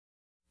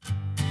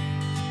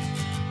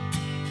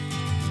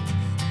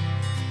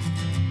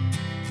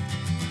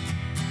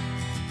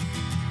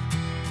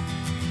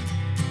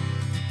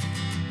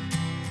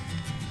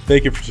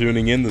Thank you for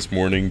tuning in this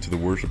morning to the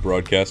worship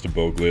broadcast of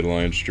Belle Glade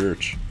Alliance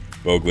Church.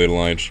 Belle Glade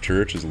Alliance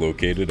Church is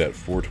located at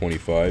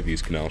 425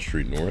 East Canal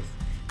Street North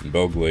in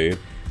Belle Glade,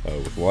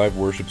 with live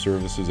worship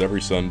services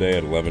every Sunday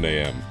at 11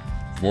 a.m.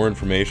 For more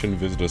information,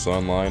 visit us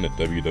online at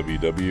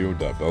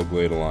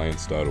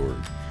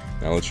www.belgladealliance.org.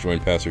 Now let's join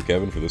Pastor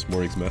Kevin for this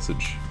morning's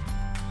message.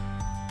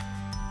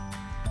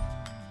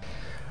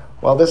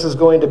 Well, this is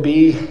going to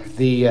be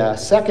the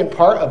second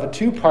part of a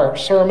two-part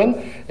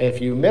sermon. If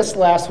you missed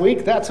last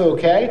week, that's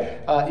okay.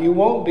 You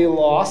won't be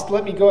lost.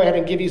 Let me go ahead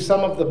and give you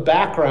some of the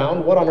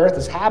background, what on earth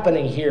is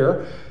happening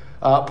here.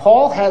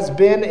 Paul has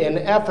been in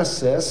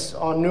Ephesus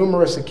on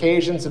numerous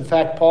occasions. In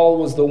fact, Paul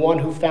was the one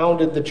who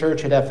founded the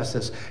church at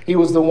Ephesus. He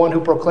was the one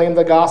who proclaimed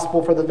the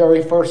gospel for the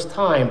very first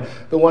time,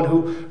 the one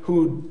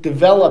who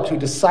developed, who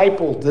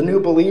discipled the new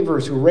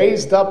believers, who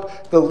raised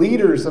up the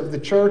leaders of the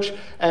church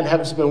and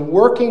has been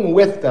working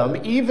with them,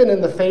 even in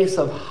the face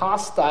of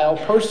hostile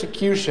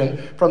persecution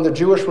from the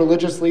Jewish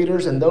religious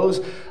leaders and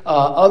those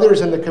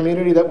others in the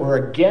community that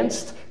were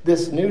against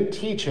this new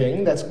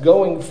teaching that's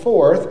going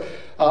forth.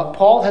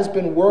 Paul has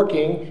been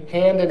working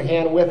hand in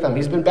hand with them.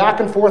 He's been back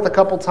and forth a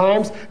couple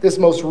times. This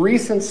most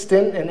recent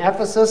stint in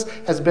Ephesus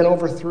has been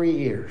over 3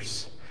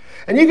 years.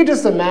 And you can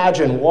just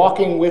imagine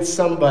walking with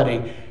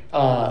somebody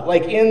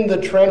like in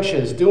the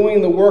trenches,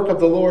 doing the work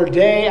of the Lord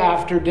day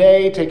after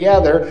day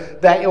together,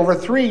 that over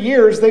 3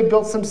 years they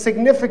built some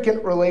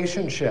significant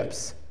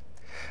relationships.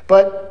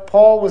 But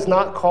Paul was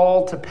not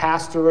called to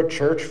pastor a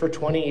church for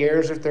 20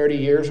 years or 30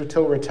 years or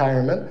till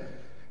retirement.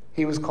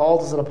 He was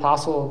called as an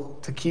apostle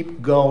to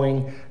keep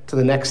going to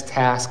the next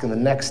task and the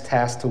next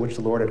task to which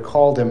the Lord had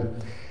called him.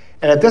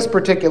 And at this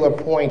particular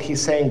point,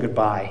 he's saying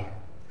goodbye.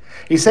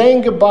 He's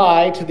saying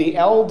goodbye to the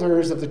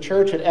elders of the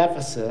church at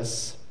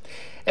Ephesus.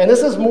 And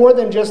this is more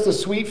than just a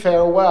sweet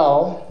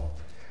farewell.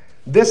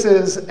 This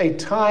is a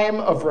time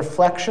of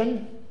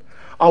reflection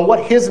on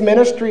what his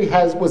ministry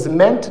was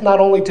meant not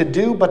only to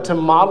do, but to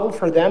model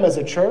for them as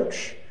a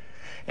church,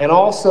 and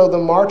also the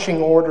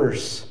marching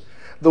orders,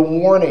 the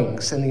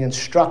warnings and the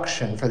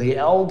instruction for the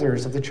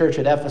elders of the church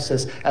at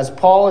Ephesus as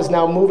Paul is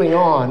now moving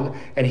on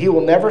and he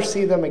will never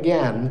see them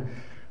again.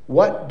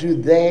 What do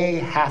they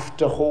have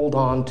to hold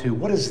on to?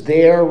 What is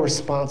their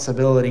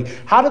responsibility?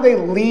 How do they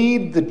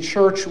lead the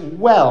church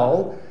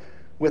well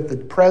with the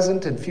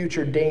present and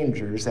future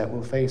dangers that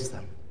will face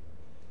them?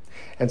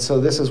 And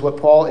so this is what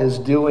Paul is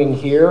doing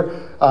here.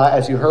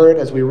 As you heard,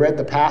 as we read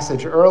the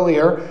passage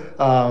earlier,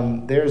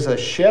 there's a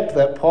ship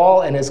that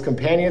Paul and his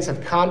companions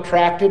have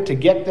contracted to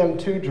get them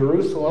to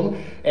Jerusalem.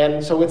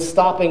 And so it's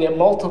stopping at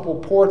multiple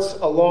ports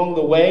along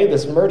the way,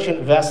 this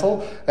merchant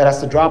vessel that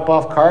has to drop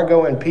off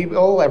cargo and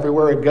people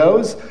everywhere it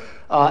goes.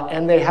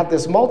 And they have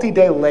this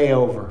multi-day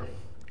layover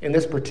in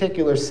this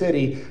particular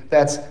city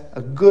that's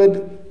a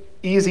good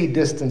easy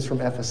distance from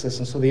Ephesus,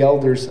 and so the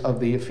elders of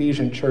the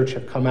Ephesian church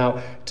have come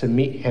out to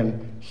meet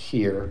him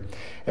here.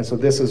 And so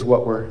this is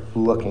what we're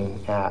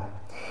looking at.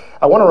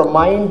 I want to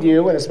remind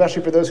you, and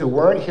especially for those who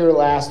weren't here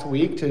last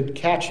week, to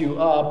catch you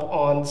up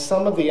on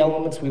some of the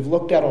elements we've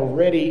looked at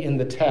already in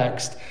the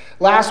text.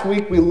 Last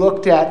week we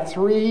looked at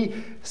 3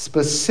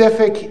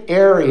 specific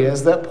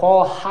areas that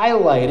Paul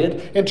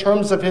highlighted in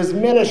terms of his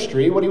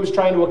ministry, what he was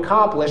trying to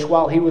accomplish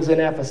while he was in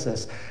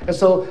Ephesus. And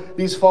so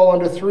these fall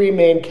under 3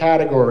 main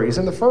categories.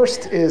 And the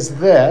first is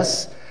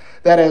this,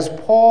 that as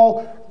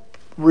Paul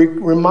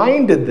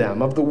reminded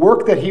them of the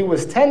work that he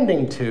was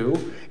tending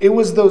to, it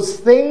was those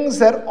things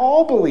that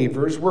all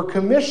believers were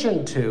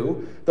commissioned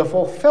to, the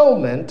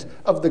fulfillment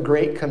of the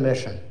Great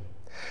Commission,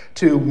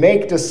 to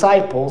make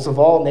disciples of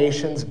all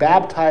nations,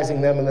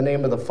 baptizing them in the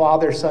name of the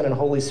Father, Son, and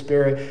Holy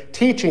Spirit,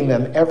 teaching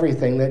them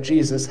everything that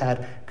Jesus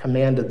had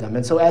commanded them.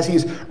 And so as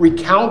he's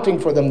recounting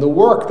for them the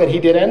work that he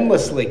did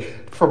endlessly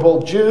for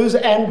both Jews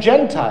and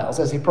Gentiles,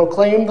 as he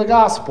proclaimed the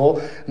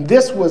gospel,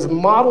 this was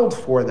modeled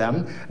for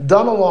them,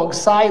 done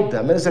alongside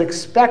them, and is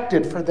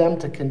expected for them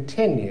to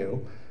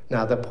continue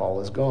now that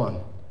Paul is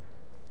gone.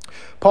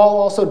 Paul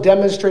also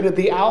demonstrated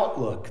the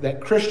outlook that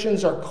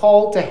Christians are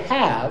called to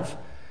have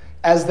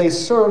as they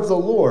serve the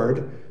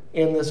Lord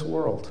in this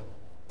world.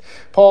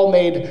 Paul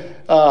made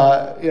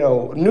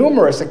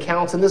numerous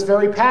accounts in this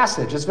very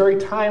passage, this very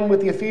time with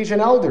the Ephesian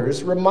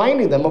elders,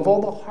 reminding them of all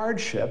the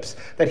hardships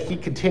that he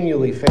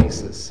continually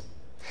faces.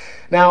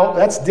 Now,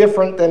 that's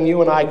different than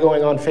you and I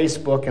going on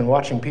Facebook and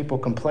watching people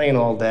complain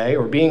all day,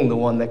 or being the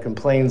one that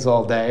complains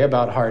all day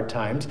about hard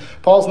times.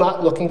 Paul's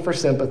not looking for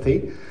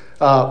sympathy.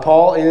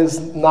 Paul is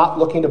not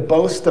looking to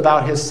boast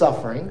about his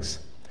sufferings.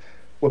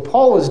 What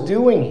Paul is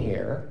doing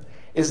here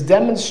is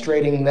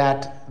demonstrating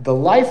that the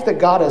life that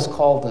God has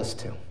called us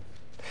to,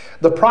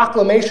 the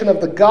proclamation of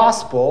the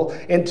gospel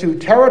into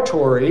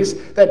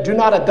territories that do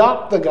not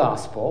adopt the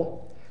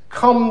gospel,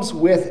 comes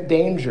with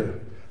danger,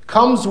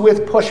 comes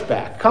with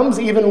pushback,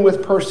 comes even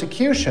with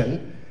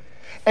persecution.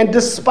 And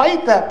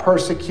despite that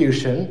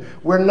persecution,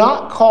 we're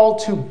not called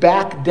to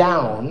back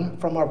down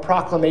from our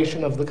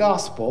proclamation of the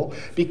gospel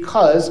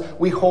because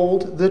we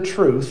hold the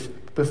truth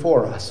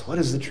before us. What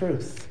is the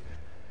truth?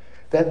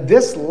 That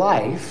this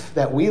life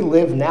that we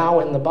live now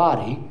in the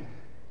body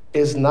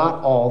is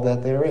not all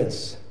that there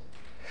is.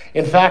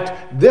 In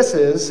fact, this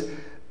is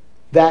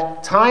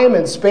that time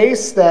and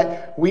space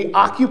that we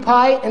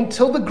occupy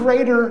until the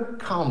greater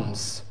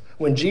comes.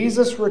 When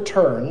Jesus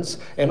returns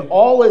and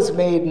all is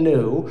made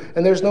new,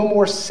 and there's no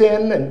more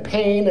sin and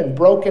pain and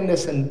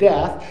brokenness and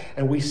death,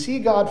 and we see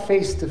God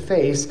face to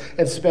face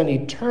and spend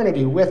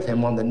eternity with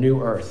him on the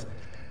new earth.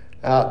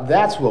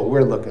 That's what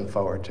we're looking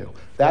forward to.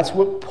 That's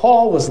what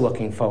Paul was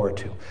looking forward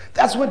to.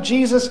 That's what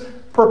Jesus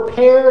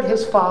prepared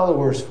his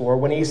followers for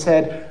when he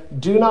said,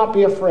 do not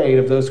be afraid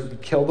of those who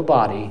could kill the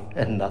body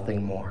and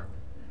nothing more.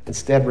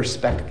 Instead,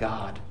 respect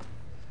God,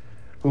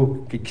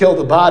 who could kill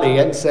the body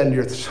and send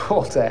your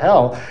soul to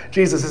hell.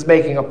 Jesus is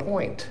making a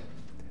point.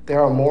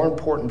 There are more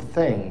important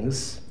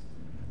things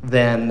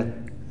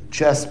than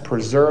just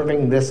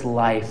preserving this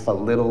life a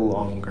little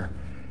longer,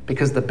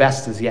 because the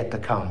best is yet to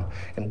come,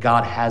 and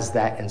God has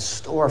that in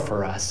store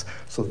for us.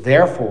 So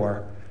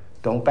therefore,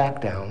 don't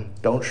back down,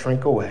 don't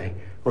shrink away,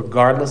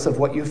 regardless of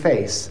what you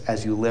face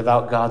as you live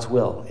out God's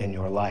will in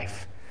your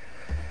life.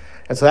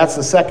 And so that's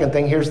the second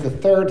thing. Here's the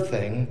third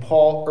thing.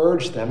 Paul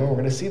urged them, and we're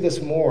going to see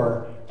this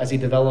more as he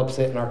develops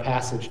it in our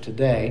passage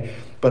today,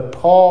 but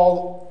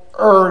Paul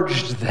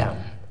urged them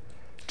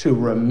to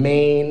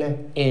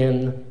remain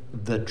in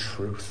the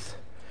truth,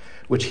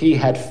 which he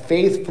had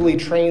faithfully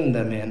trained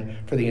them in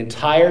for the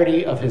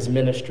entirety of his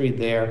ministry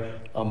there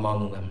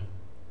among them.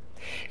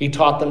 He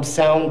taught them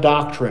sound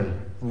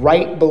doctrine,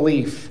 right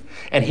belief,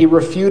 and he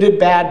refuted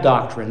bad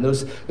doctrine,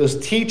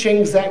 those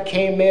teachings that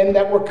came in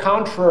that were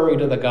contrary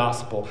to the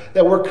gospel,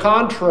 that were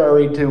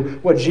contrary to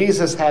what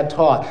Jesus had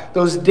taught,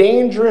 those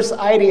dangerous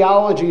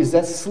ideologies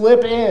that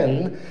slip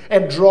in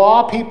and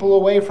draw people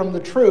away from the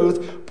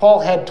truth. Paul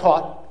had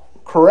taught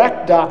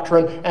correct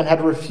doctrine and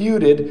had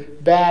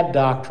refuted bad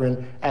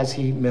doctrine as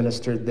he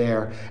ministered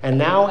there. And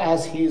now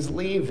as he's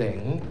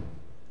leaving,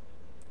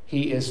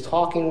 he is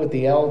talking with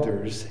the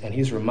elders and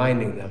he's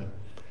reminding them,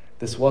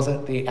 this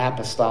wasn't the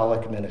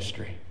apostolic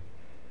ministry.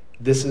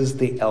 This is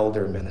the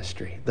elder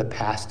ministry, the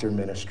pastor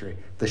ministry,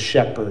 the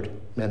shepherd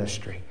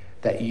ministry,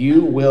 that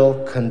you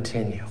will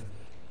continue.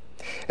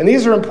 And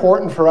these are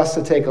important for us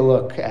to take a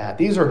look at.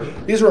 These are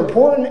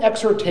important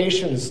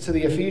exhortations to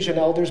the Ephesian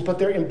elders, but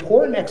they're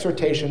important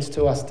exhortations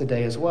to us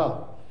today as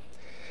well.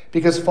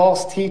 Because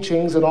false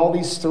teachings and all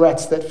these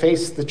threats that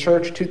faced the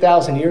church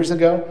 2,000 years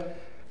ago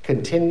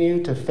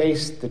continue to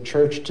face the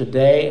church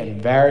today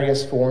in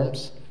various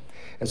forms.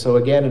 And so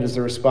again, it is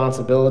the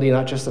responsibility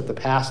not just of the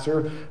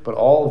pastor, but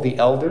all of the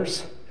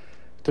elders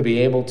to be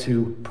able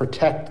to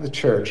protect the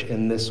church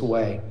in this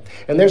way.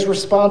 And there's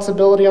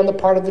responsibility on the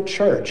part of the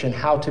church in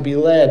how to be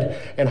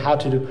led and how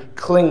to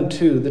cling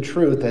to the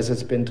truth as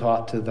it's been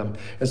taught to them.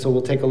 And so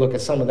we'll take a look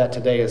at some of that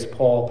today as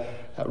Paul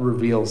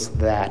reveals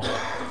that.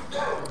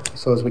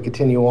 So as we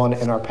continue on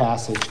in our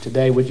passage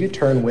today, would you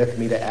turn with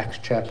me to Acts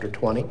chapter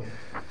 20?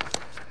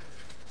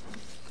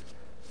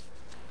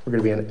 We're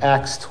going to be in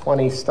Acts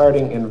 20,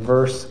 starting in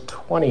verse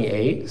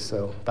 28,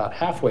 so about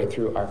halfway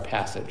through our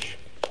passage.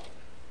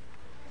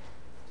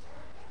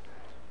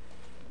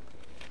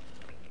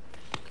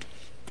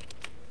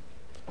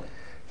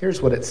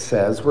 Here's what it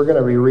says. We're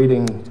going to be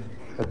reading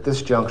at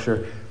this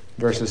juncture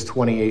verses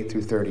 28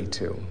 through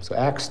 32. So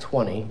Acts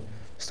 20,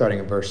 starting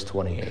in verse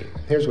 28.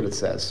 Here's what it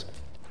says.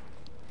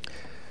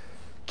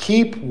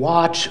 Keep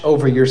watch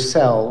over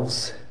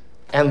yourselves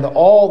and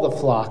all the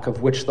flock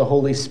of which the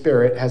Holy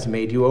Spirit has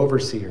made you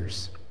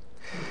overseers.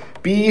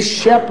 Be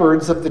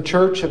shepherds of the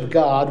church of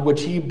God,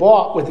 which he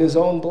bought with his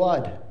own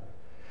blood.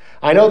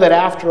 I know that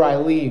after I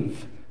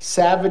leave,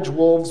 savage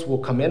wolves will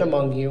come in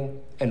among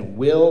you and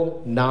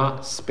will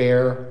not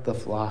spare the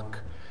flock.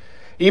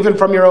 Even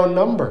from your own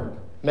number,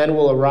 men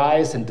will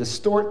arise and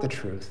distort the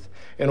truth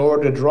in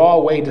order to draw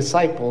away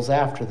disciples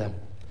after them.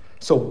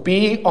 So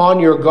be on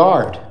your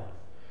guard.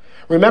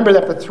 Remember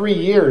that for 3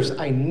 years,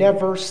 I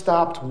never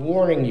stopped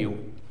warning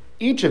you,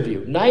 each of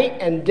you, night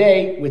and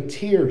day with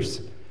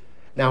tears.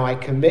 Now I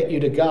commit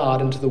you to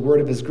God and to the word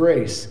of his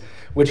grace,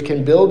 which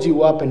can build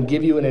you up and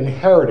give you an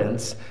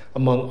inheritance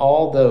among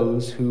all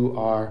those who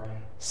are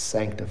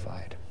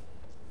sanctified.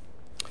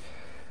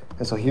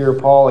 And so here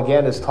Paul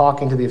again is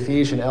talking to the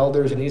Ephesian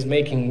elders, and he's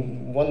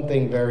making one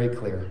thing very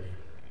clear.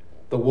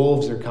 The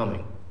wolves are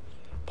coming.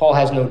 Paul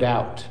has no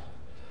doubt.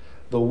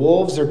 The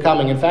wolves are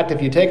coming. In fact,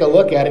 if you take a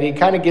look at it, he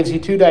kind of gives you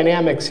two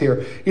dynamics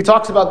here. He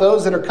talks about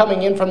those that are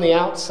coming in from the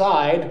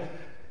outside,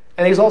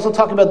 and he's also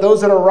talking about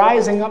those that are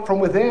rising up from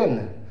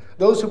within.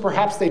 Those who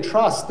perhaps they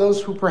trust,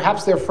 those who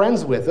perhaps they're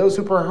friends with, those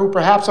who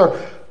perhaps are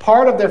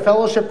part of their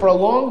fellowship for a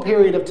long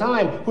period of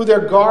time, who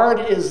their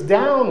guard is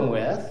down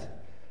with.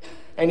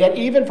 And yet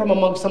even from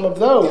among some of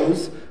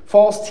those,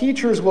 false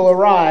teachers will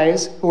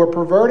arise who are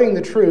perverting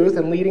the truth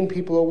and leading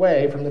people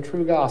away from the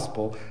true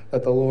gospel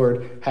that the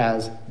Lord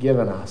has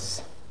given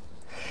us.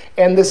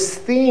 And this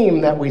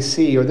theme that we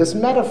see, or this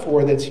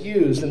metaphor that's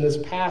used in this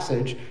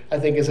passage, I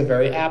think is a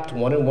very apt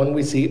one, and one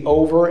we see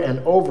over and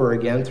over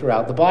again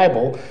throughout the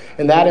Bible.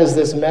 And that is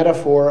this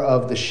metaphor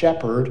of the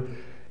shepherd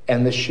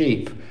and the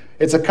sheep.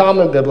 It's a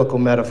common biblical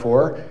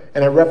metaphor,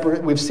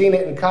 and we've seen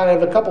it in kind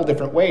of a couple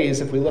different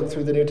ways if we look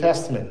through the New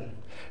Testament.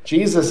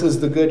 Jesus is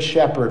the good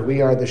shepherd.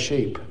 We are the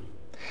sheep.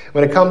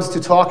 When it comes to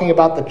talking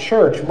about the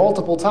church,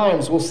 multiple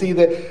times we'll see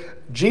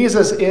that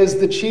Jesus is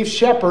the chief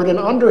shepherd, and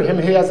under him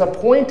he has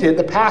appointed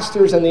the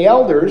pastors and the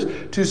elders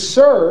to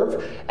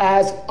serve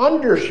as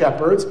under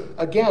shepherds,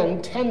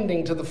 again,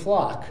 tending to the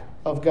flock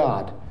of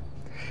God.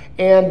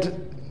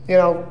 And,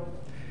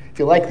 if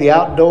you like the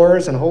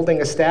outdoors and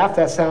holding a staff,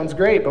 that sounds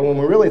great. But when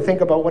we really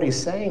think about what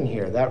he's saying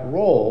here, that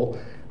role,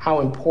 how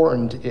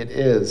important it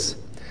is.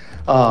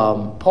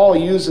 Paul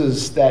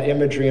uses that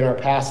imagery in our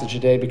passage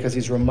today because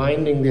he's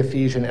reminding the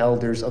Ephesian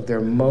elders of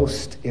their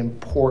most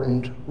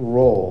important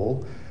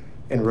role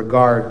in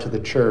regard to the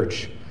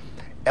church.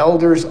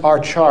 Elders are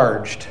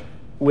charged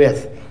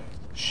with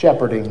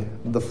shepherding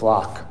the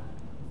flock.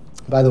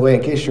 By the way,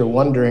 in case you're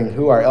wondering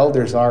who our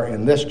elders are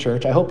in this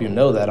church, I hope you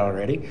know that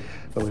already.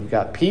 But we've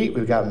got Pete,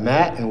 we've got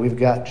Matt, and we've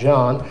got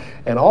John,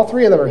 and all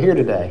three of them are here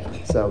today.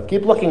 So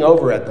keep looking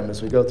over at them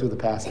as we go through the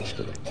passage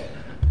today.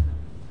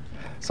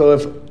 So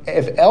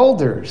if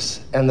elders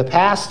and the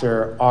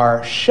pastor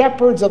are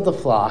shepherds of the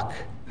flock,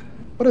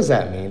 what does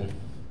that mean?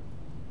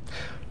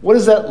 What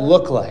does that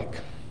look like?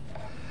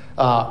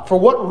 For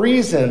what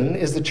reason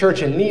is the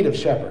church in need of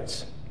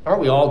shepherds?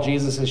 Aren't we all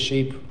Jesus'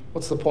 sheep?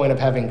 What's the point of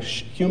having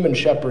human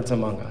shepherds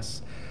among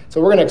us? So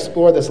we're going to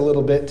explore this a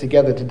little bit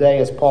together today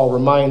as Paul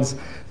reminds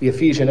the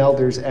Ephesian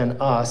elders and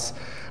us.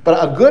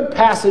 But a good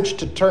passage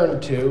to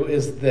turn to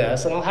is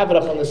this, and I'll have it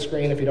up on the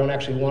screen if you don't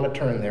actually want to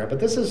turn there. But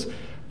this is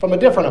from a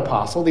different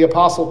apostle, the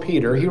Apostle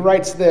Peter. He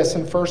writes this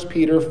in 1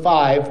 Peter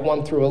 5,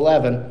 1 through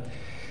 11.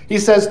 He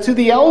says, "To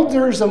the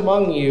elders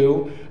among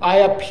you I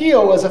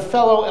appeal as a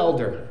fellow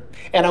elder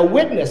and a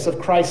witness of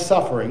Christ's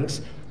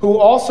sufferings, who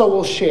also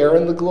will share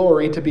in the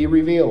glory to be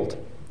revealed.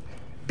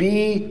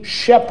 Be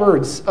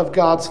shepherds of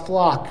God's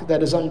flock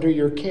that is under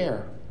your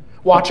care,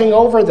 watching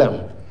over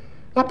them,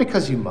 not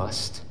because you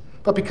must,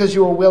 but because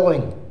you are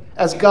willing,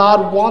 as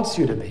God wants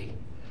you to be,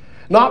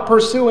 not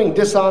pursuing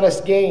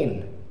dishonest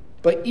gain,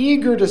 but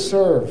eager to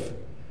serve,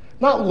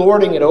 not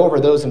lording it over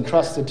those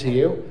entrusted to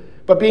you,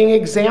 but being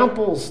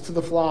examples to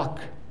the flock.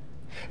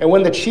 And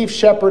when the chief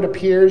shepherd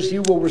appears,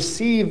 you will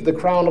receive the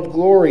crown of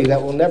glory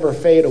that will never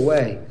fade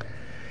away.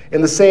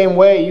 In the same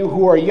way, you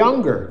who are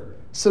younger,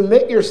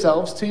 submit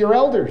yourselves to your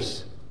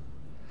elders.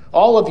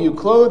 All of you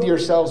clothe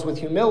yourselves with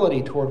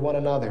humility toward one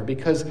another,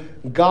 because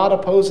God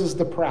opposes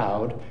the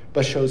proud,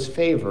 but shows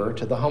favor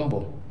to the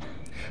humble.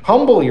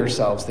 Humble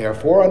yourselves,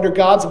 therefore, under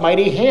God's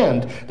mighty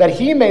hand, that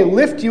he may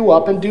lift you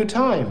up in due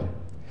time.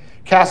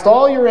 Cast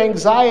all your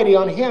anxiety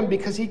on him,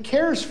 because he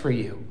cares for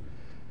you.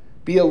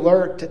 Be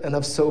alert and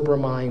of sober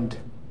mind.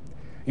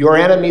 Your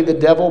enemy, the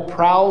devil,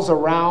 prowls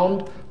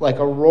around like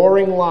a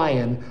roaring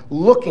lion,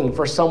 looking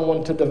for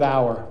someone to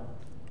devour.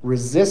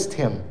 Resist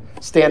him,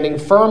 standing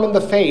firm in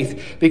the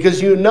faith,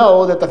 because you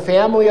know that the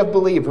family of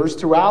believers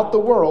throughout the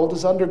world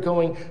is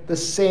undergoing the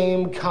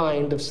same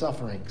kind of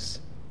sufferings.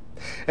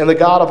 And the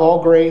God of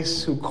all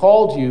grace, who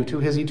called you to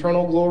his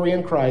eternal glory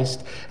in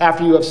Christ,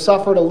 after you have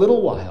suffered a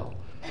little while,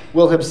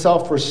 will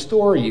himself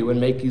restore you and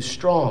make you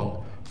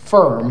strong,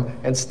 firm,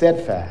 and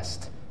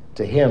steadfast.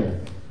 To him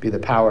be the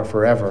power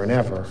forever and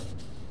ever.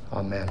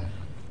 Amen.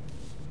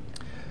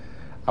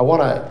 I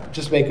want to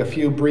just make a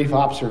few brief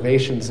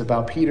observations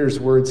about Peter's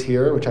words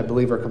here, which I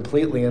believe are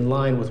completely in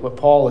line with what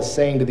Paul is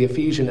saying to the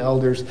Ephesian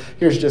elders.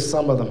 Here's just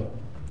some of them.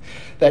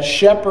 That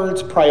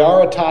shepherds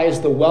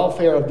prioritize the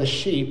welfare of the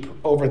sheep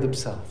over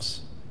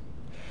themselves.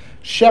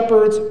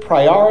 Shepherds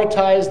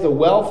prioritize the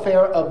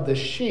welfare of the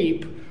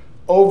sheep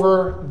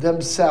over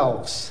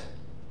themselves.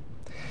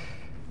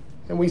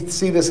 And we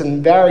see this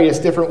in various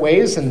different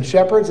ways in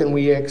shepherds, and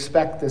we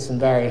expect this in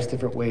various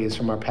different ways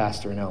from our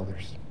pastor and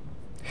elders.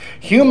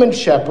 Human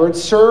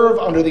shepherds serve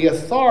under the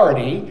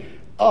authority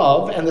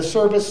of and the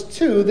service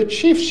to the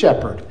chief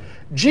shepherd,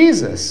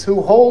 Jesus,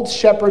 who holds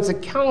shepherds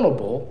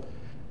accountable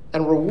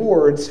and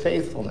rewards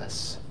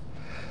faithfulness.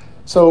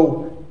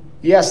 So,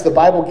 yes, the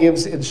Bible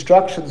gives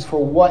instructions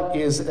for what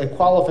is a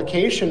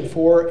qualification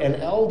for an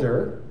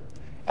elder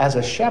as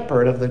a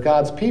shepherd of the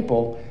God's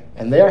people,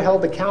 and they're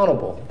held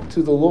accountable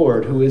to the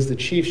Lord, who is the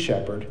chief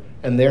shepherd,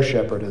 and their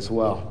shepherd as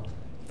well.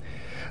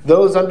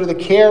 Those under the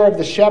care of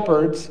the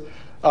shepherds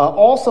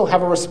also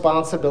have a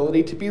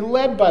responsibility to be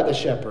led by the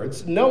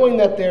shepherds, knowing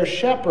that their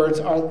shepherds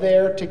are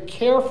there to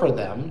care for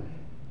them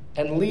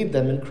and lead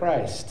them in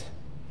Christ.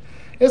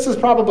 This is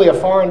probably a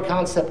foreign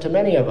concept to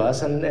many of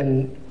us,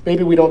 and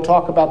maybe we don't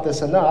talk about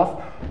this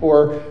enough,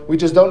 or we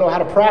just don't know how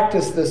to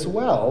practice this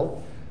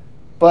well,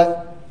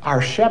 but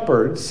our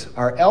shepherds,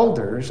 our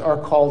elders, are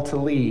called to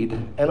lead,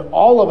 and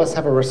all of us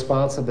have a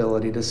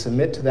responsibility to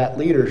submit to that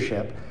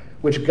leadership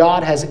which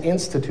God has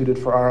instituted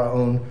for our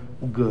own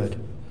good.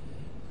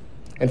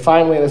 And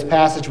finally, in this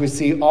passage, we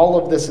see all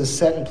of this is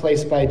set in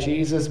place by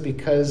Jesus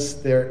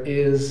because there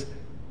is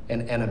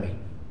an enemy.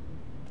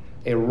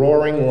 A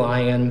roaring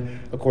lion,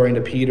 according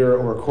to Peter,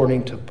 or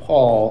according to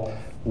Paul,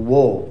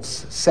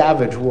 wolves,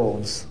 savage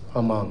wolves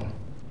among.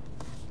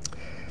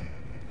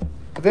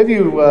 Have any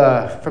of you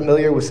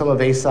familiar with some of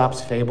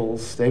Aesop's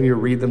fables? Maybe you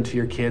read them to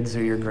your kids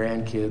or your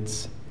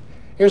grandkids.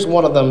 Here's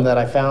one of them that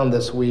I found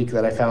this week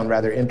that I found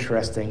rather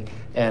interesting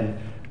and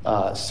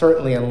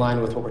certainly in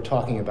line with what we're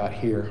talking about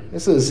here.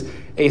 This is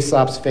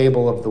Aesop's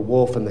fable of the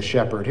wolf and the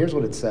shepherd. Here's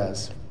what it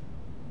says.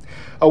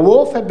 A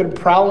wolf had been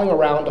prowling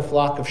around a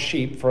flock of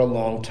sheep for a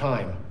long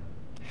time,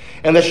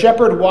 and the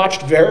shepherd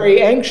watched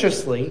very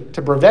anxiously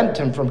to prevent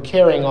him from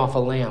carrying off a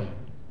lamb.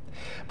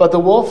 But the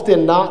wolf did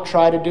not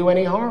try to do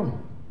any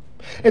harm.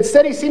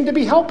 Instead, he seemed to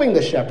be helping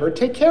the shepherd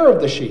take care of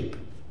the sheep.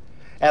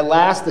 At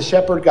last, the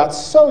shepherd got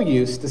so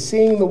used to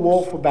seeing the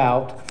wolf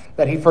about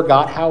that he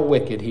forgot how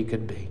wicked he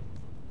could be.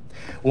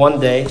 One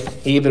day,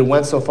 he even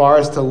went so far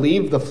as to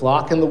leave the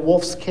flock in the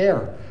wolf's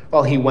care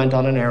while he went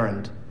on an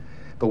errand.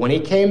 But when he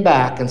came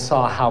back and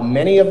saw how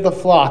many of the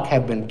flock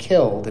had been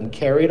killed and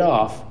carried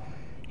off,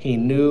 he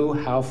knew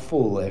how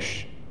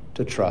foolish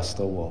to trust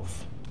the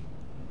wolf.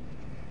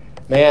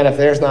 Man, if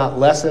there's not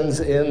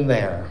lessons in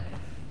there.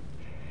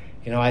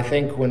 You know, I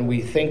think when we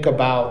think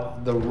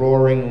about the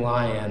roaring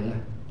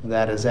lion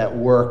that is at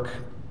work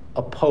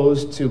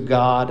opposed to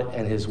God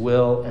and his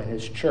will and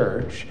his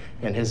church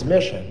and his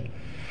mission,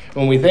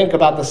 when we think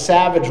about the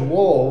savage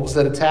wolves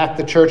that attack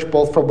the church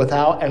both from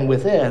without and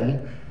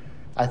within,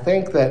 I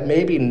think that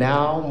maybe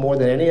now, more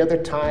than any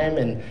other time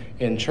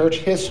in church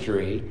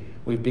history,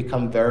 we've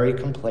become very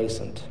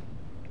complacent,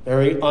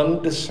 very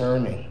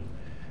undiscerning,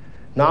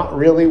 not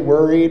really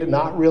worried,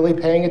 not really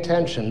paying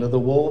attention to the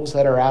wolves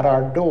that are at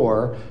our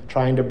door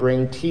trying to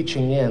bring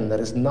teaching in that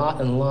is not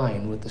in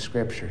line with the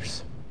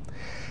scriptures.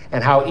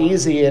 And how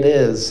easy it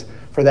is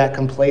for that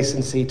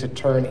complacency to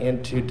turn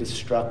into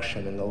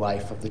destruction in the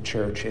life of the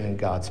church and in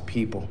God's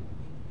people.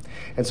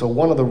 And so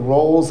one of the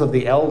roles of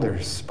the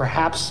elders,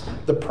 perhaps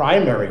the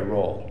primary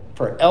role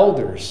for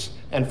elders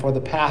and for the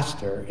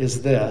pastor,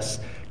 is this: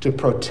 to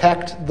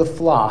protect the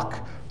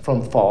flock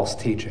from false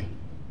teaching.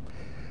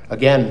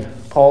 Again,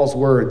 Paul's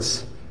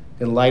words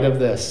in light of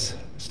this,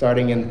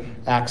 starting in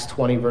Acts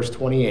 20, verse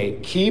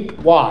 28. Keep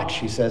watch,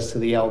 he says to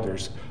the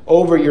elders,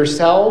 over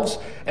yourselves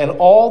and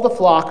all the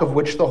flock of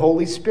which the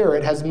Holy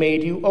Spirit has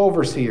made you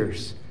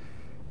overseers.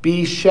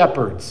 Be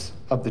shepherds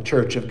of the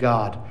church of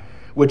God,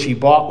 which he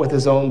bought with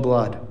his own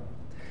blood.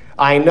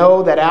 I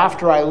know that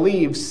after I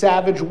leave,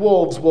 savage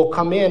wolves will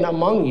come in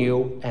among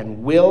you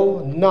and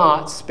will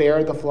not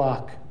spare the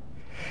flock.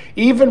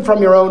 Even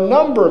from your own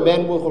number,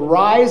 men will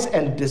rise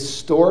and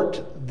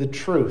distort the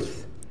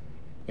truth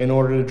in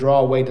order to draw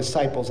away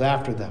disciples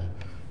after them.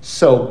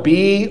 So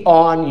be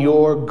on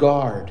your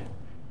guard.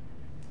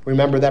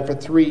 Remember that for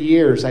 3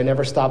 years I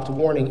never stopped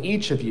warning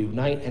each of you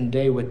night and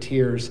day with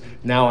tears.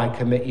 Now I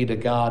commit you to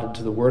God and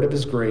to the word of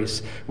his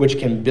grace, which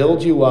can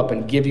build you up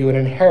and give you an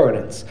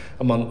inheritance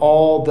among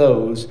all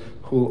those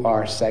who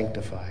are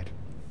sanctified.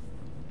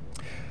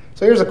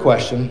 So here's a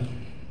question.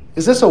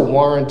 Is this a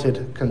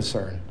warranted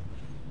concern?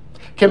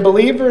 Can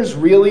believers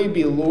really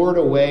be lured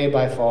away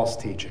by false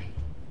teaching?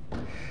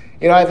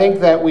 You know, I think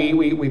that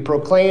we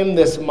proclaim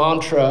this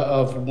mantra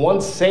of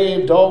once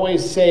saved,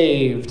 always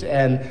saved,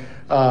 and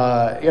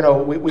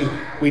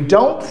we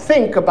don't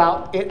think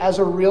about it as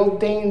a real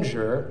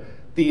danger,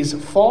 these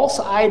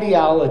false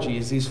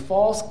ideologies, these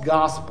false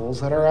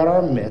gospels that are at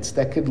our midst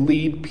that could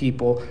lead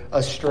people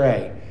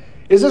astray.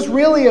 Is this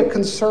really a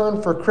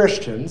concern for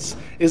Christians?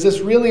 Is this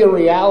really a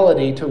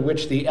reality to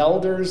which the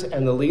elders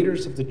and the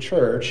leaders of the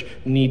church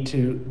need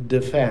to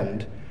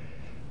defend?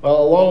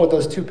 Well, along with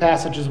those two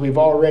passages we've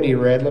already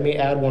read, let me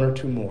add one or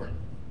two more.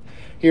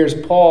 Here's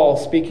Paul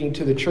speaking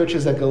to the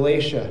churches at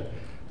Galatia,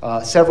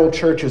 several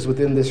churches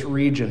within this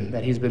region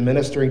that he's been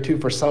ministering to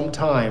for some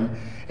time.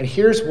 And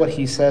here's what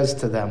he says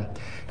to them.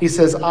 He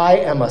says, I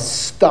am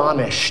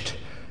astonished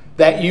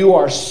that you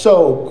are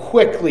so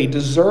quickly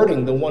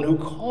deserting the one who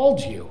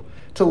called you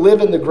to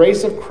live in the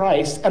grace of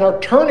Christ and are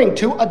turning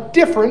to a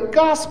different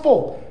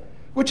gospel,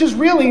 which is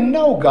really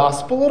no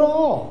gospel at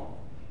all.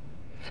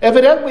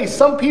 Evidently,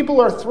 some people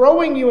are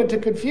throwing you into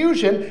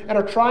confusion and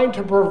are trying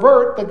to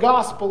pervert the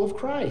gospel of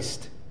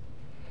Christ.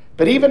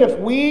 But even if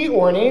we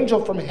or an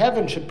angel from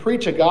heaven should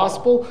preach a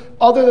gospel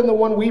other than the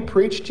one we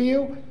preach to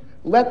you,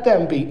 let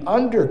them be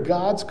under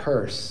God's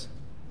curse.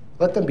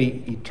 Let them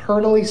be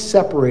eternally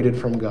separated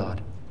from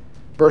God.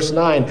 Verse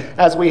 9,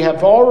 as we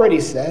have already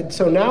said,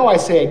 so now I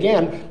say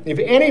again, if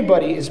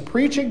anybody is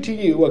preaching to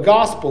you a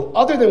gospel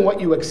other than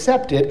what you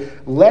accepted,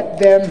 let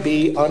them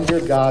be under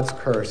God's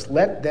curse.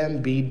 Let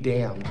them be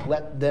damned.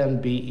 Let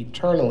them be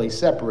eternally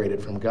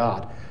separated from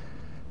God.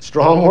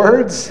 Strong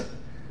words?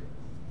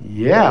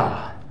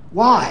 Yeah.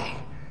 Why?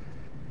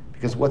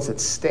 Because what's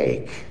at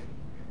stake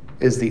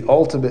is the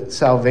ultimate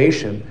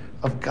salvation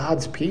of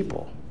God's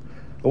people,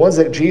 the ones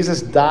that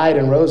Jesus died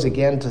and rose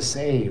again to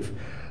save.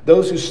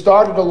 Those who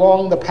started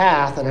along the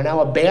path and are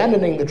now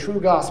abandoning the true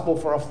gospel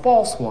for a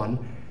false one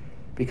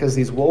because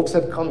these wolves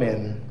have come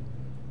in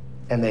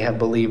and they have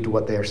believed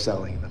what they are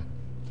selling them.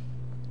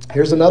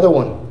 Here's another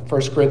one,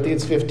 1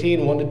 Corinthians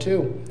 15,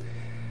 1-2.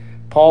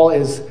 Paul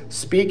is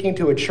speaking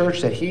to a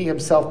church that he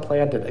himself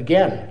planted.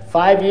 Again,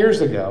 5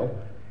 years ago,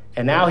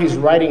 And now he's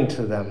writing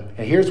to them.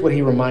 And here's what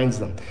he reminds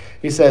them.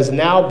 He says,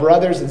 "Now,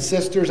 brothers and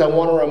sisters, I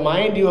want to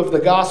remind you of the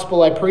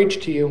gospel I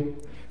preached to you,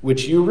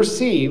 which you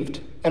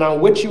received, and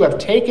on which you have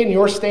taken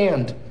your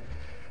stand.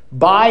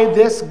 By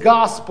this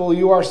gospel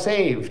you are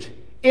saved,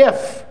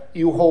 if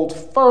you hold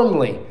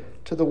firmly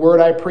to the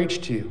word I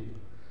preached to you.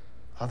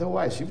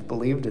 Otherwise, you've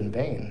believed in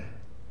vain."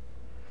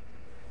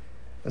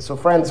 And so,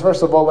 friends,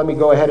 first of all, let me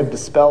go ahead and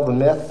dispel the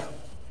myth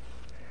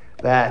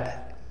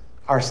that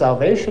our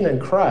salvation in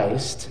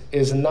Christ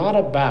is not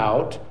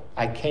about,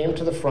 I came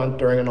to the front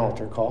during an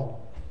altar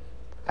call,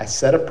 I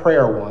said a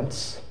prayer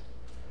once,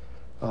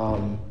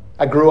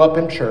 I grew up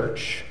in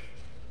church,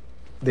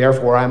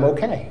 therefore I'm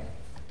okay.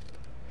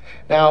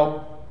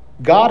 Now,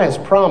 God has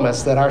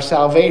promised that our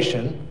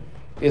salvation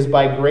is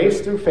by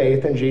grace through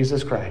faith in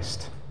Jesus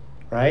Christ,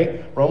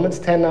 right? Romans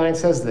 10:9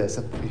 says this,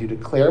 if you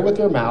declare with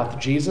your mouth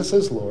Jesus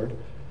is Lord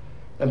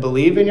and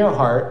believe in your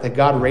heart that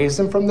God raised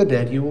him from the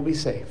dead, you will be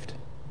saved.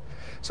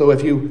 So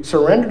if you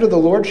surrender to the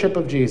lordship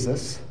of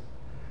Jesus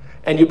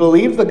and you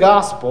believe the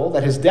gospel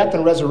that his death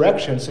and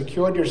resurrection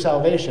secured your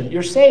salvation,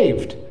 you're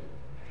saved.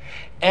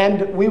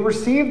 And we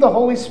receive the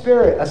Holy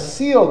Spirit, a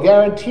seal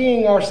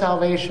guaranteeing our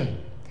salvation.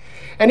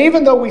 And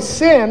even though we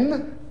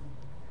sin,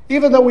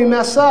 even though we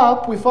mess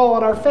up, we fall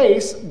on our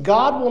face,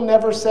 God will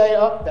never say,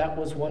 "Oh, that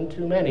was one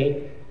too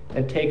many,"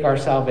 and take our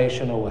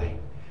salvation away.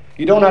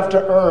 You don't have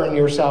to earn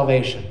your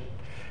salvation.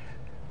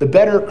 The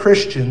better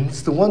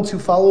Christians, the ones who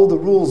follow the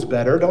rules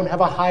better, don't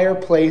have a higher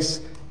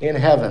place in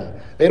heaven.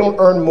 They don't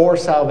earn more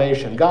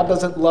salvation. God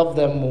doesn't love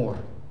them more.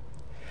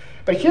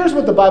 But here's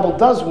what the Bible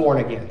does warn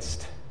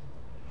against.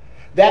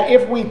 That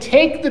if we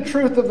take the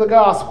truth of the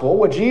gospel,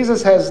 what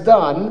Jesus has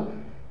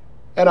done,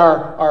 and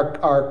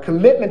our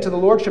commitment to the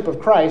lordship of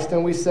Christ,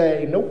 and we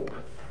say, "Nope,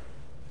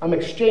 I'm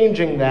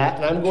exchanging that,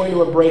 and I'm going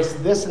to embrace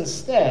this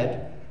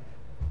instead,"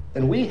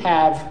 then we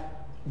have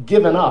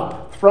given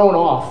up, thrown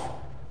off,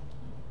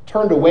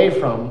 turned away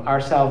from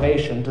our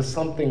salvation to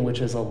something which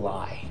is a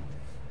lie.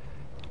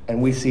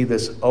 And we see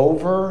this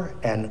over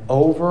and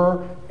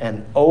over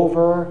and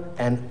over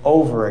and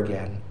over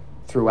again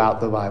throughout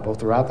the Bible,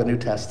 throughout the New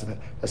Testament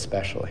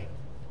especially.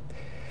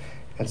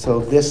 And so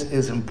this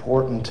is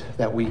important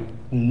that we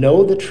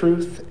know the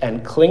truth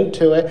and cling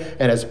to it.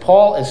 And as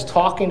Paul is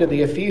talking to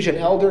the Ephesian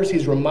elders,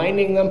 he's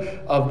reminding them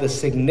of the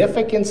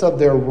significance of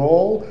their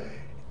role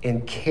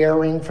in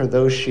caring for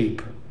those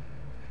sheep.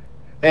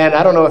 And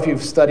I don't know if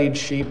you've studied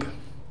sheep.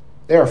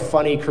 They are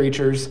funny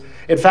creatures.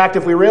 In fact,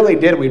 if we really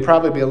did, we'd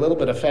probably be a little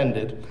bit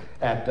offended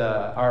at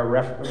our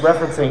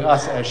referencing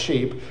us as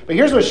sheep. But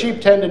here's what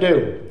sheep tend to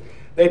do.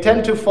 They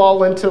tend to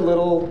fall into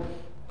little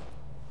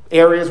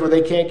areas where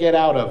they can't get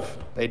out of.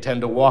 They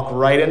tend to walk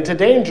right into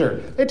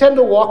danger. They tend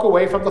to walk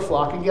away from the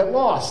flock and get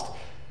lost.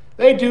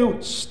 They do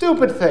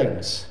stupid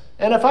things.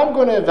 And if I'm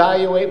going to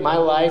evaluate my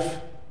life,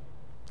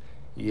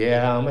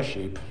 yeah, I'm a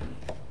sheep.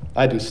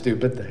 I do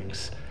stupid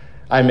things.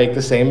 I make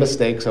the same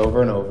mistakes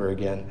over and over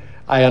again.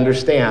 I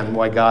understand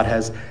why God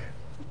has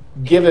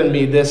given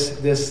me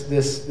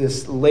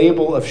this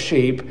label of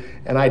sheep,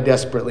 and I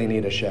desperately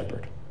need a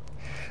shepherd.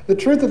 The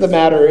truth of the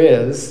matter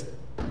is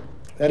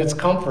that it's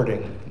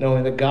comforting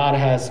knowing that God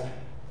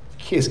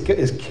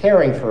is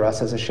caring for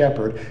us as a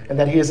shepherd, and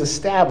that he has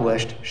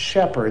established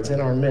shepherds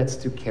in our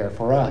midst to care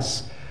for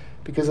us.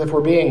 Because if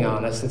we're being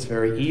honest, it's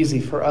very easy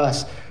for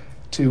us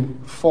to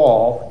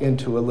fall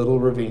into a little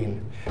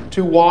ravine,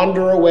 to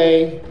wander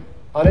away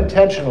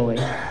unintentionally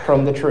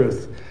from the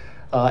truth,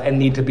 and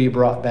need to be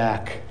brought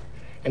back.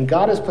 And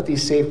God has put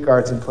these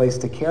safeguards in place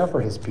to care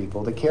for his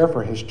people, to care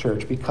for his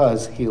church,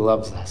 because he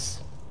loves us.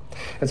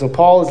 And so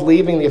Paul is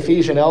leaving the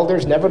Ephesian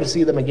elders, never to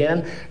see them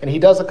again, and he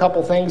does a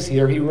couple things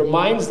here. He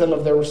reminds them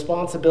of their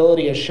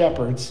responsibility as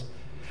shepherds.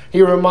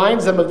 He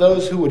reminds them of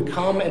those who would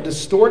come and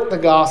distort the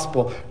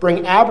gospel,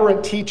 bring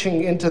aberrant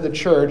teaching into the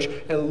church,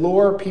 and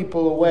lure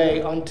people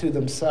away unto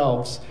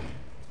themselves.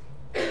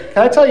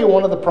 Can I tell you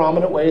one of the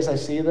prominent ways I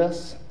see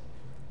this?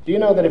 Do you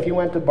know that if you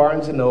went to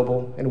Barnes &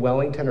 Noble in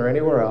Wellington or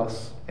anywhere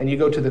else, and you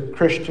go to the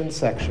Christian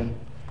section,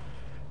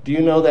 do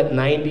you know that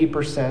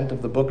 90%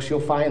 of the books you'll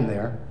find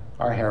there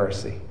are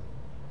heresy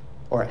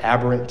or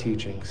aberrant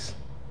teachings?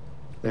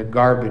 They're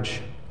garbage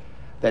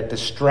that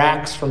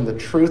distracts from the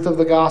truth of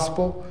the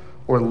gospel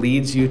or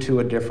leads you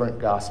to a different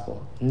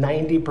gospel.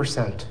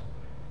 90%.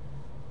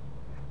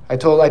 I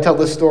tell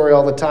this story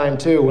all the time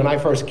too. When I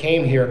first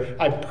came here,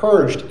 I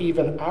purged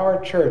even our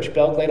church,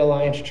 Belle Glade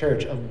Alliance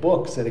Church, of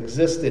books that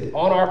existed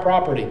on our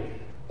property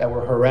that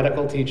were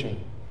heretical teaching.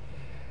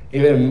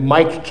 Even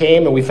Mike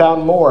came and we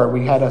found more.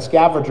 We had a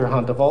scavenger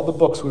hunt of all the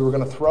books we were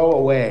going to throw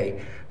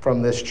away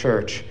from this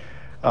church.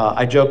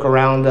 I joke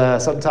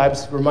around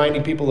sometimes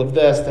reminding people of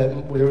this,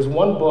 that there was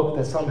one book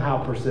that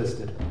somehow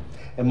persisted.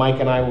 And Mike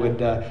and I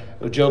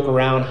would joke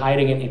around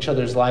hiding it in each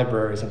other's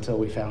libraries until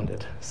we found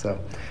it. So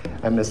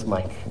I miss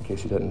Mike, in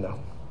case you didn't know.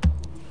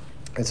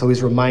 And so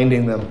he's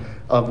reminding them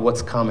of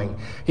what's coming.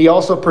 He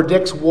also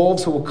predicts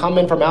wolves who will come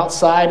in from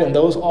outside, and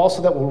those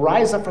also that will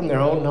rise up from their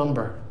own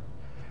number.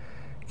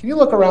 Can you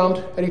look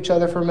around at each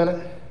other for a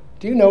minute?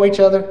 Do you know each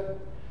other?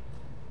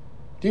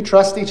 Do you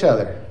trust each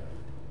other?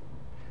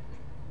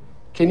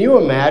 Can you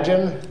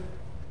imagine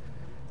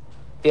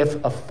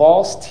if a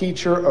false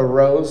teacher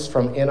arose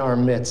from in our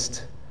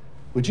midst?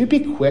 Would you be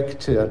quick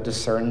to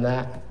discern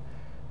that?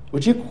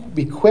 Would you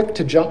be quick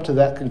to jump to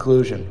that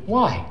conclusion?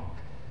 Why?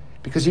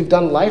 Because you've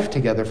done life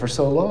together for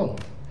so long.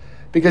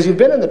 Because you've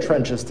been in the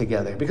trenches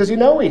together. Because you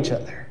know each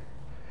other.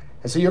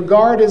 And so your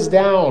guard is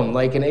down,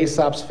 like in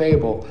Aesop's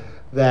fable,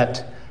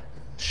 that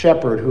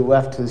shepherd who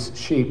left his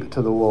sheep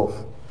to the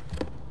wolf.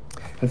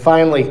 And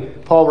finally,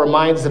 Paul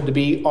reminds them to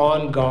be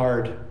on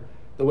guard,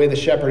 the way the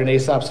shepherd in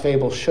Aesop's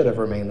fable should have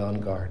remained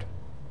on guard.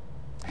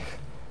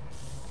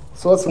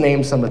 So let's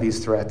name some of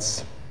these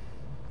threats.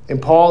 In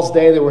Paul's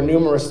day, there were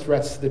numerous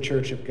threats to the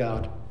church of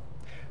God.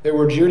 There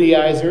were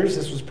Judaizers.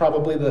 This was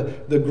probably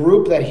the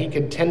group that he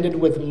contended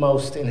with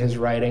most in his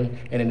writing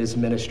and in his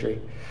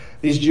ministry.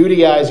 These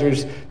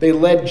Judaizers, they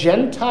led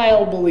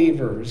Gentile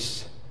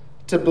believers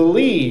to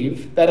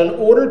believe that in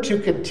order to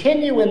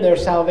continue in their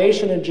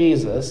salvation in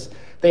Jesus,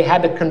 they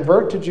had to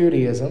convert to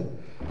Judaism,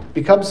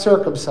 become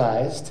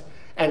circumcised,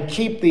 and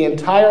keep the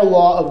entire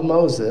law of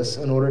Moses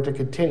in order to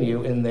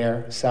continue in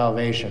their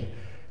salvation.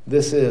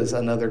 This is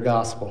another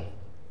gospel.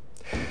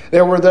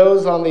 There were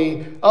those on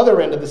the other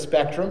end of the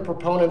spectrum,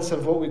 proponents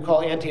of what we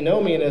call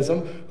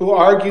antinomianism, who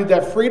argued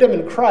that freedom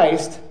in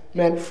Christ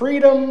meant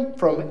freedom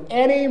from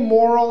any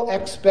moral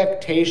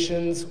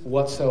expectations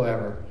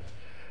whatsoever.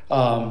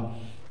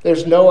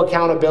 There's no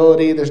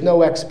accountability. There's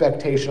no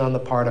expectation on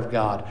the part of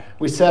God.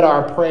 We said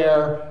our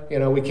prayer,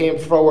 we came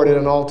forward at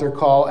an altar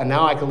call, and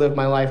now I can live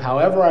my life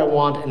however I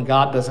want, and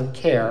God doesn't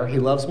care. He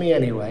loves me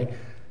anyway.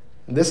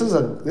 This is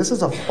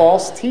a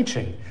false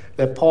teaching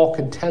that Paul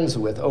contends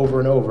with over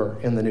and over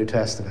in the New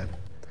Testament.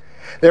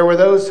 There were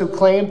those who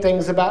claimed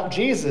things about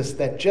Jesus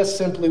that just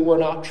simply were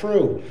not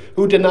true,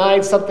 who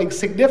denied something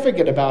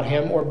significant about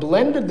him or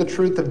blended the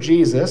truth of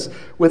Jesus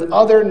with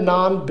other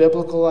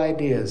non-biblical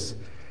ideas.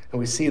 And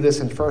we see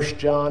this in 1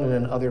 John and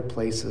in other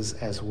places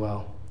as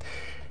well.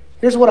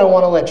 Here's what I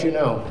want to let you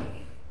know.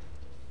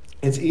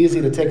 It's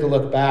easy to take a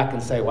look back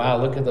and say, wow,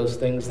 look at those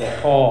things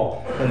that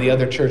Paul and the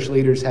other church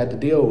leaders had to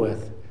deal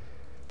with.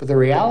 But the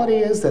reality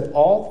is that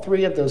all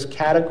three of those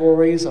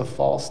categories of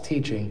false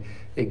teaching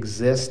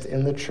exist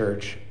in the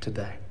church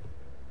today.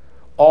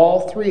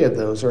 All three of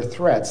those are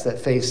threats that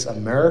face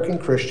American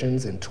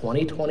Christians in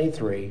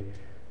 2023,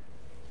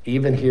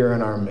 even here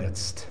in our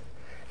midst.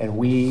 And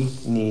we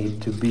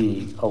need to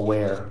be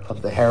aware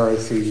of the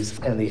heresies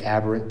and the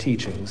aberrant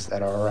teachings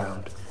that are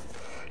around.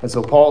 And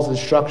so Paul's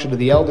instruction to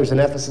the elders in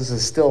Ephesus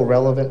is still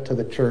relevant to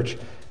the church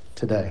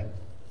today.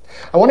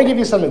 I want to give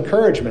you some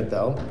encouragement,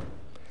 though.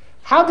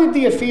 How did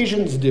the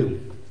Ephesians do?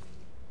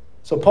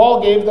 So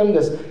Paul gave them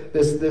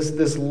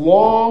this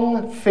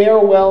long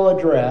farewell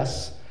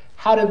address.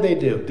 How did they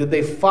do? Did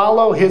they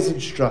follow his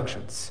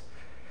instructions?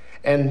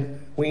 And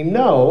we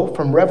know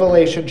from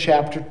Revelation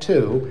chapter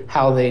 2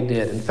 how they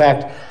did. In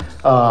fact,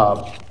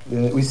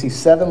 we see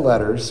 7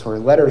 letters, or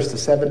letters to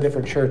 7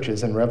 different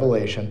churches in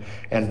Revelation.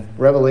 And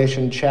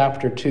Revelation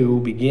chapter 2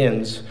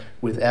 begins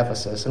with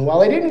Ephesus. And while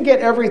they didn't get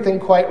everything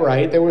quite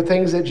right, there were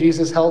things that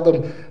Jesus held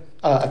them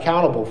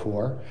accountable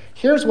for.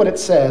 Here's what it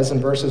says in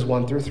verses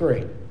 1 through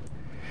 3. It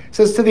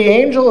says, "To the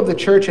angel of the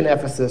church in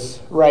Ephesus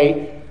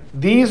write,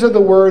 these are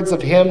the words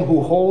of him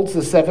who holds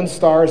the 7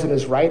 stars in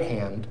his right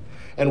hand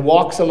and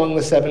walks among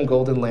the 7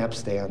 golden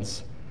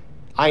lampstands.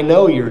 I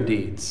know your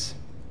deeds,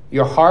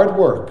 your hard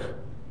work,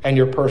 and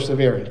your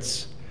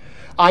perseverance.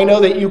 I know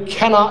that you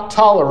cannot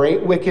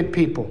tolerate wicked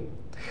people,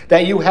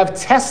 that you have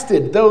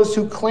tested those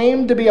who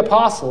claim to be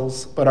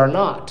apostles but are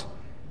not,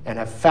 and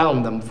have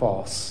found them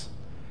false.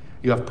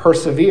 You have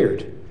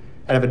persevered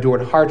and have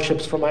endured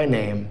hardships for my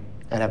name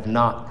and have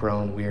not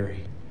grown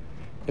weary."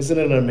 Isn't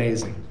it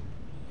amazing?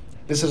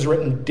 This is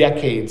written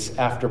decades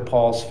after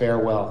Paul's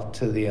farewell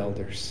to the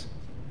elders.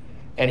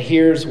 And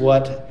here's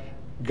what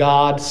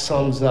God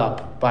sums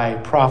up by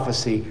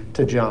prophecy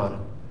to John.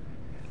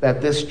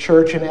 That this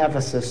church in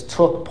Ephesus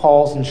took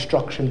Paul's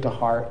instruction to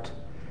heart.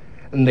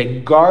 And they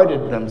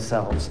guarded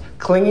themselves,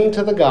 clinging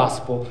to the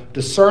gospel,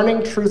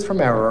 discerning truth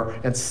from error,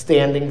 and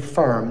standing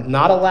firm,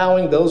 not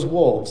allowing those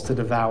wolves to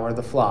devour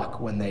the flock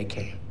when they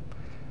came.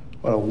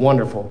 What a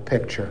wonderful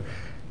picture.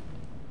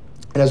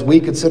 And as we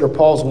consider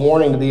Paul's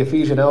warning to the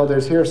Ephesian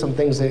elders, here are some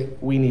things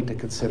that we need to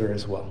consider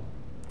as well.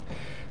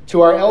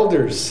 To our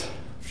elders,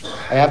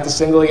 I have to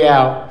single you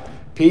out.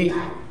 Pete,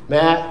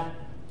 Matt,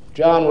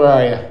 John, where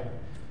are you?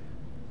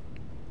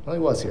 Well, he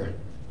was here.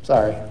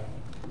 Sorry.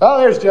 Oh,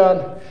 there's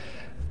John.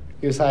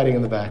 He was hiding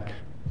in the back.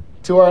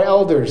 To our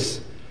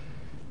elders,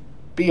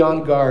 be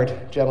on guard,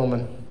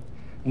 gentlemen.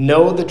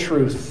 Know the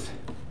truth.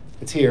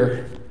 It's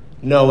here.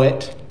 Know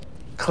it.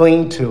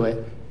 Cling to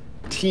it.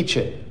 Teach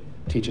it.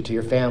 Teach it to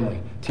your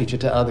family. Teach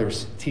it to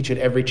others. Teach it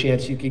every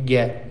chance you could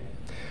get.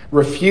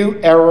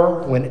 Refute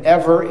error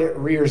whenever it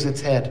rears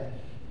its head.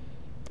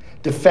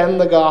 Defend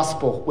the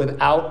gospel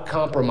without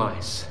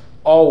compromise.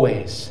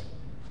 Always.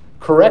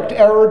 Correct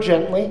error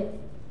gently.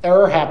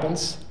 Error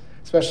happens,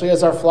 especially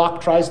as our flock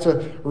tries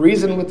to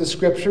reason with the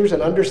scriptures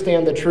and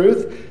understand the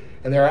truth.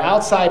 And there are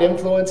outside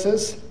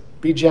influences.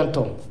 Be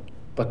gentle,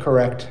 but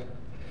correct.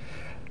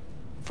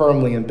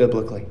 firmly and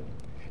biblically.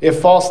 If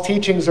false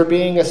teachings are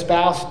being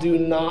espoused, do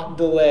not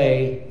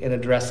delay in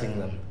addressing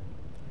them,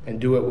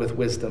 and do it with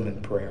wisdom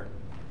and prayer.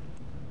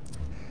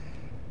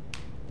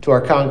 To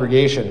our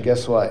congregation,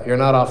 guess what? You're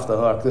not off the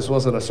hook. This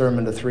wasn't a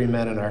sermon to 3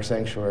 men in our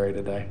sanctuary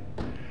today.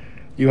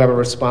 You have a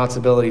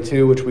responsibility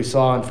too, which we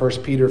saw in 1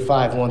 Peter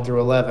 5, 1 through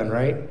 11,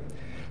 right?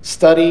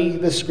 Study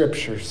the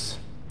scriptures.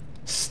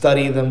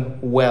 Study them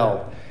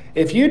well.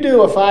 If you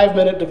do a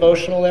 5-minute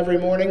devotional every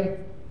morning,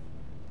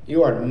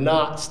 you are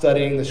not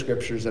studying the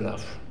scriptures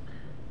enough.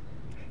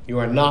 You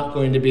are not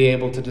going to be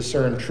able to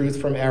discern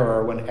truth from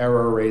error when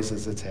error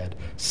raises its head.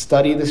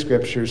 Study the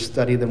scriptures,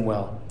 study them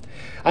well.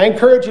 I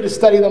encourage you to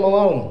study them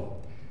alone.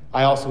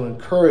 I also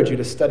encourage you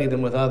to study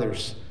them with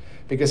others.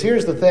 Because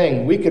here's the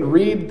thing, we could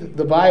read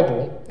the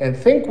Bible and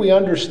think we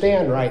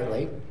understand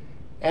rightly,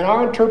 and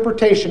our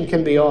interpretation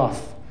can be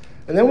off.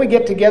 And then we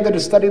get together to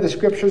study the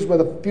scriptures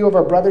with a few of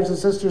our brothers and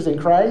sisters in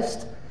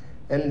Christ,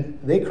 and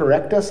they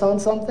correct us on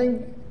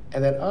something,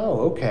 and then,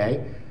 oh,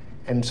 okay.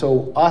 And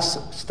so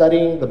us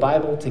studying the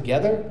Bible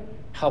together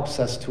helps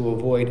us to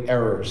avoid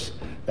errors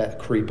that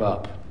creep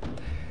up.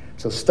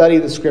 So study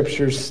the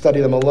scriptures, study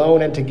them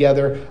alone and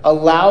together.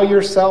 Allow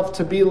yourself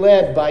to be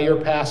led by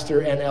your pastor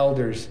and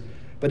elders.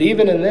 But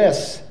even in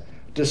this,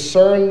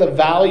 discern the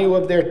value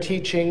of their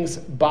teachings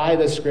by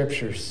the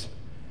scriptures.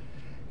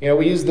 You know,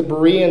 we use the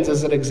Bereans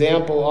as an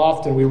example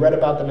often. We read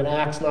about them in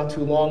Acts not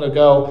too long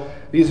ago.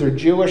 These are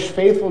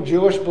faithful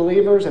Jewish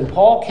believers, and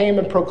Paul came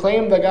and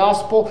proclaimed the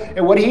gospel,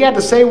 and what he had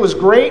to say was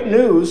great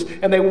news,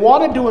 and they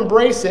wanted to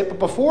embrace it, but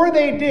before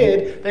they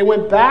did, they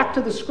went back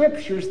to the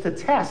scriptures to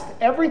test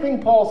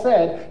everything Paul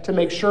said to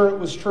make sure it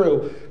was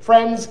true.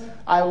 Friends,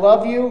 I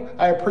love you.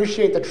 I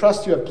appreciate the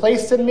trust you have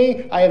placed in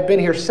me. I have been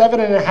here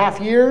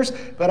 7.5 years,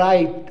 but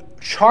I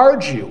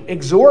charge you,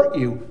 exhort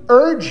you,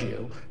 urge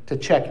you to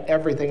check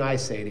everything I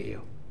say to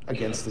you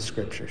against the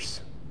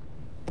scriptures.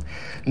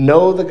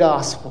 Know the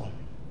gospel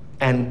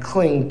and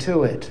cling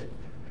to it.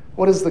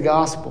 What is the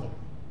gospel?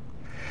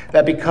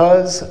 That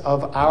because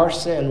of our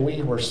sin,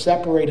 we were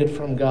separated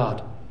from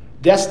God,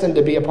 destined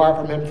to be apart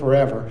from him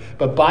forever.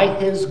 But by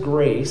his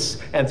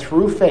grace and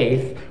through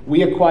faith,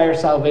 we acquire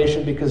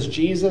salvation because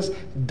Jesus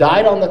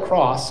died on the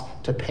cross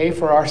to pay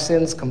for our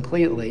sins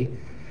completely,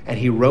 and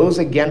he rose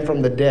again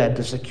from the dead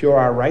to secure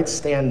our right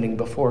standing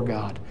before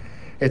God.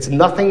 It's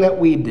nothing that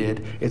we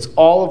did. It's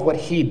all of what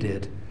he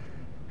did.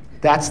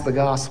 That's the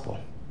gospel.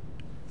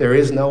 There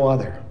is no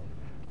other.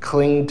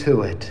 Cling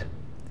to it.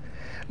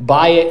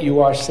 By it you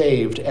are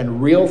saved,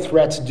 and real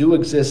threats do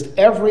exist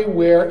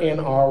everywhere in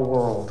our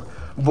world.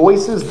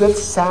 Voices that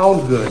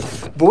sound good.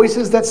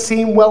 Voices that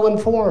seem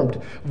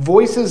well-informed.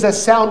 Voices that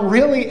sound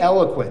really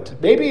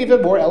eloquent. Maybe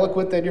even more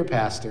eloquent than your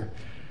pastor.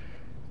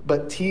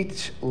 But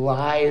teach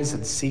lies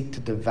and seek to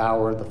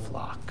devour the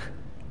flock.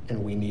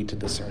 And we need to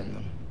discern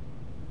them.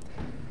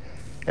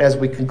 As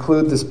we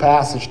conclude this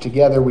passage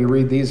together, we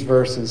read these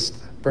verses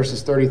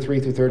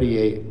 33 through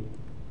 38.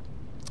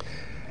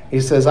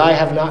 He says, I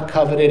have not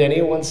coveted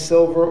anyone's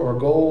silver or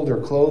gold or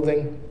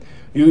clothing.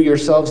 You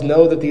yourselves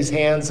know that these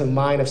hands of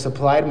mine have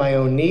supplied my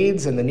own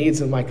needs and the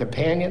needs of my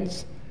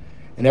companions.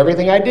 In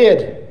everything I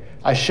did,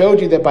 I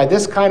showed you that by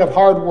this kind of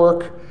hard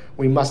work,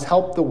 we must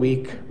help the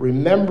weak,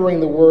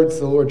 remembering the words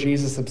the Lord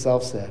Jesus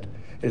himself said,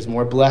 it is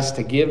more blessed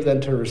to give than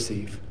to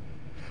receive.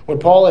 When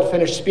Paul had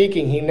finished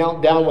speaking, he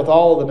knelt down with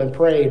all of them and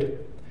prayed.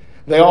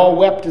 They all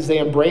wept as they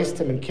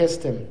embraced him and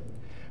kissed him.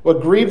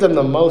 What grieved them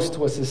the most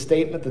was his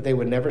statement that they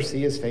would never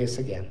see his face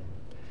again.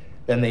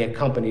 Then they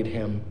accompanied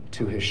him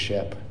to his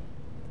ship.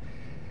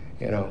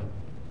 You know,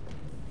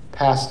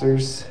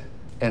 pastors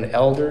and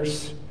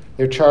elders,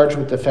 they're charged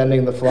with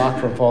defending the flock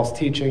from false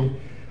teaching,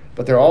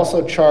 but they're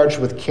also charged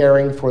with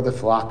caring for the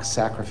flock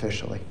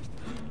sacrificially,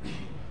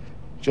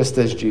 just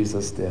as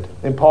Jesus did.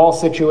 In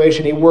Paul's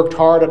situation, he worked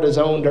hard on his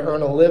own to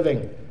earn a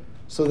living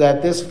so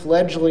that this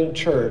fledgling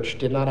church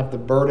did not have the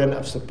burden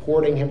of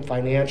supporting him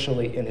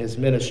financially in his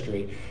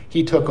ministry.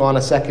 He took on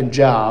a second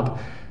job,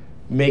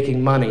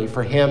 making money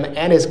for him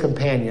and his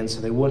companions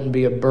so they wouldn't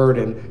be a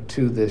burden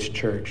to this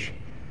church.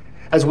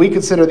 As we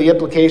consider the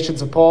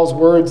implications of Paul's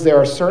words, there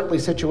are certainly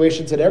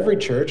situations in every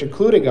church,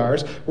 including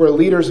ours, where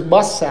leaders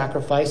must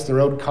sacrifice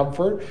their own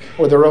comfort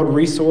or their own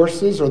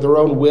resources or their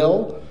own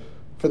will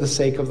for the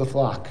sake of the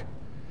flock.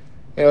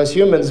 You know, as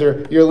humans,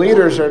 your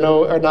leaders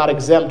are not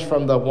exempt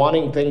from the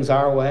wanting things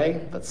our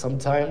way, but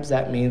sometimes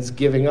that means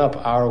giving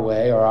up our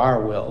way or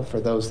our will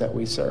for those that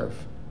we serve.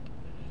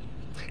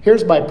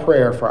 Here's my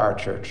prayer for our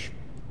church,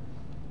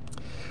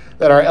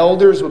 that our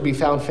elders would be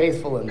found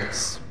faithful in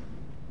this,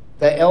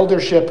 that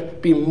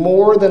eldership be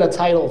more than a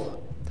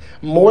title,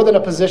 more than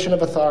a position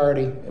of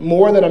authority,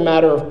 more than a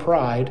matter of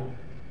pride,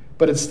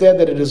 but instead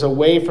that it is a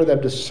way for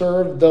them to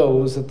serve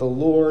those that the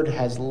Lord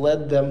has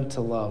led them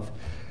to love.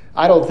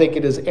 I don't think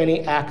it is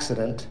any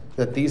accident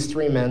that these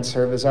three men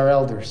serve as our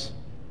elders.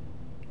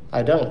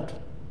 I don't.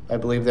 I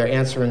believe they're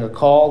answering a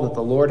call that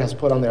the Lord has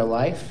put on their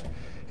life.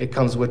 It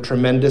comes with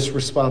tremendous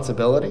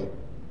responsibility.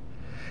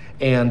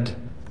 And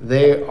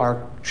they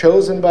are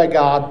chosen by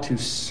God to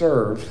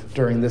serve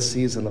during this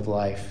season of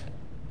life.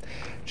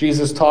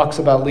 Jesus talks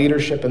about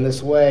leadership in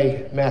this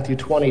way. Matthew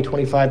 20,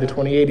 25 to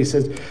 28, he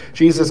says,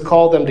 Jesus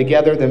called them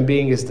together, them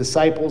being his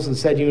disciples, and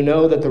said, "You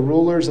know that the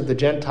rulers of the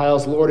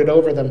Gentiles lord it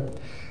over them,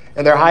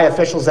 and their high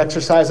officials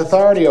exercise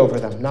authority over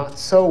them. Not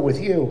so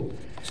with you.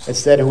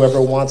 Instead,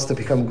 whoever wants to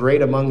become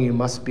great among you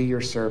must be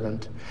your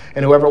servant,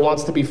 and whoever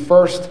wants to be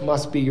first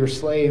must be your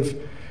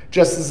slave,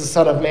 just as the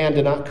Son of Man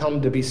did not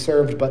come to be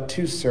served, but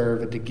to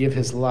serve and to give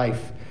his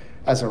life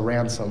as a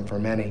ransom for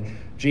many."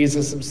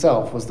 Jesus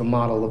himself was the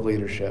model of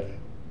leadership,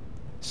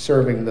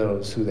 serving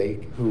those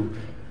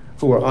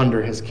who are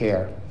under his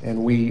care.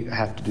 And we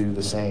have to do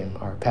the same,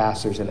 our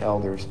pastors and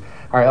elders.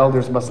 Our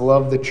elders must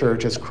love the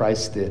church as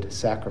Christ did,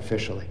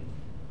 sacrificially.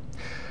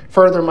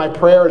 Further, my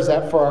prayer is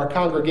that for our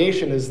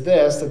congregation is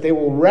this, that they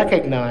will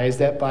recognize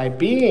that by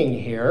being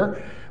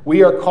here,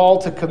 we are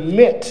called to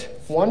commit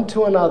one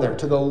to another,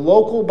 to the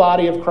local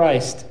body of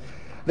Christ,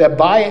 that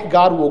by it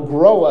God will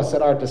grow us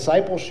at our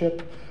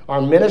discipleship,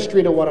 our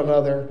ministry to one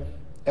another,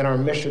 and our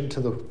mission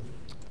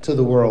to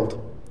the world.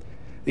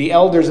 The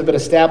elders have been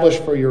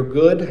established for your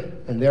good,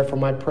 and therefore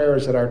my prayer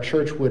is that our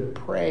church would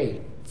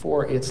pray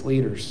for its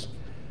leaders.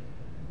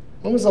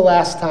 When was the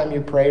last time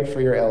you prayed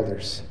for your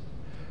elders?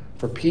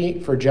 For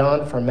Pete, for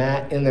John, for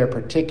Matt, in their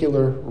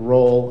particular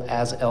role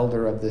as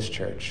elder of this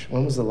church?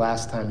 When was the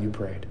last time you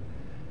prayed?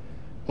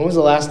 When was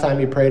the last time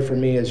you prayed for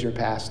me as your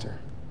pastor?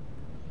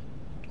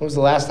 When was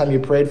the last time you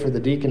prayed for the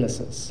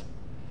deaconesses?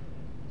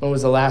 When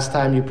was the last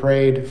time you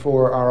prayed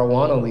for our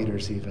Awana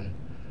leaders even,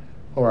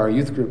 or our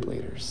youth group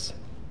leaders?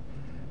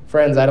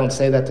 Friends, I don't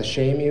say that to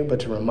shame you, but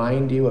to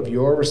remind you of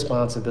your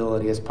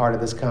responsibility as part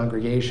of this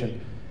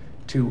congregation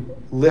to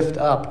lift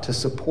up, to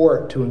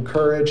support, to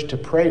encourage, to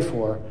pray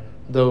for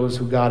those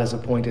who God has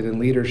appointed in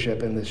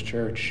leadership in this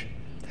church.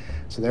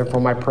 So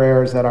therefore, my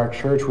prayer is that our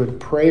church would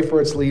pray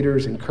for its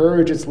leaders,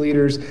 encourage its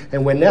leaders,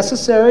 and when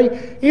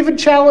necessary, even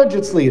challenge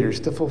its leaders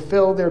to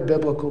fulfill their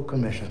biblical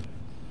commission.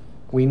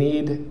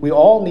 We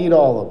all need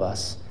all of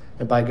us,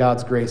 and by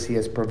God's grace, he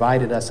has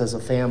provided us as a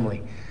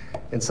family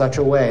in such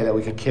a way that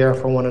we could care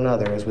for one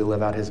another as we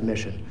live out his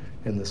mission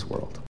in this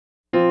world.